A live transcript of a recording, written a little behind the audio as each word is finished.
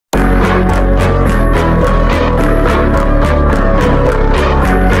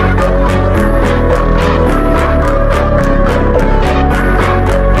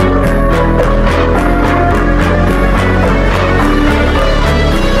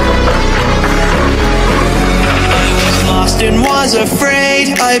was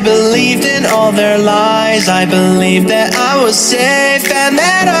afraid. I believed in all their lies. I believed that I was safe and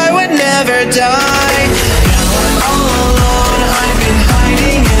that I would never die. Now I'm all alone, I've been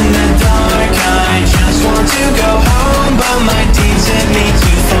hiding in the dark. I just want to go home, but my deeds send me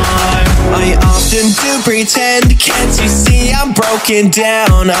too far. I often do pretend, can't you see I'm broken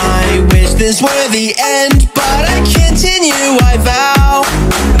down? I wish this were the end, but I continue, I vow.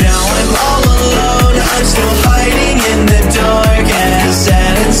 Now I'm all alone, I'm still hiding in the dark. As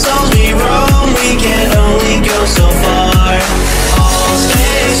sad and salty roam, we can only go so far. All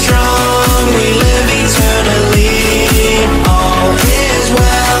stay strong, we live eternally. All is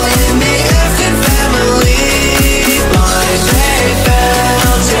well in the Afton family. Lives they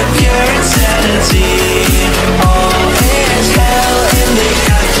fell to pure insanity. All is hell in the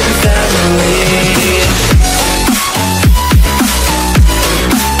Afton family.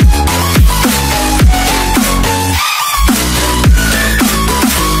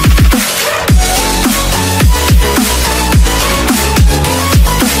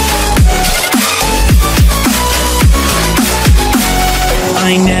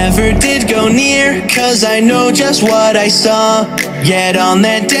 I never did go near, cause I know just what I saw. Yet on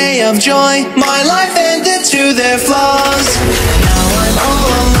that day of joy, my life ended to their flaws. Now I'm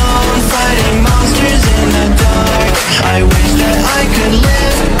all alone, fighting monsters in the dark. I wish that I could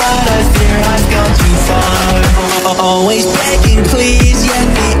live, but I fear I've gone too far. Always begging please, yet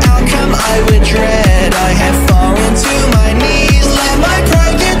the outcome I would dread. I have fallen to my knees, let my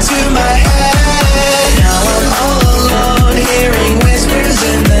pride get to my head. Now I'm all alone, hearing whispers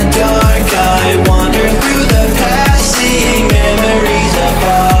in the dark. I wander through the past, seeing memories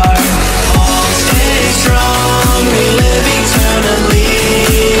afar. All stay strong, we live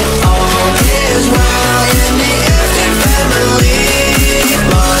eternally. All is well in the Afton family.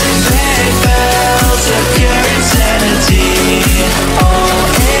 Lives they fell to pure insanity. All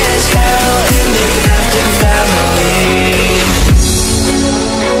is hell in the Afton family.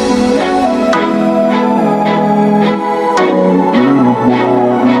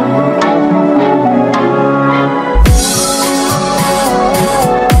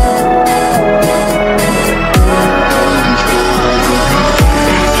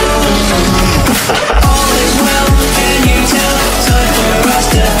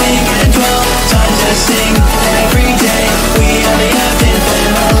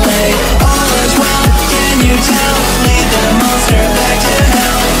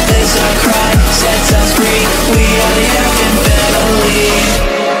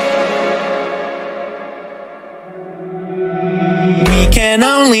 Can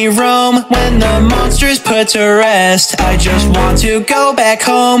only roam when the monster's put to rest. I just want to go back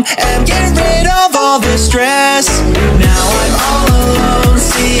home and get rid of all the stress. Now I'm all alone,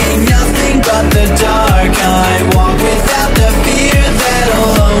 seeing nothing but the dark. I walk without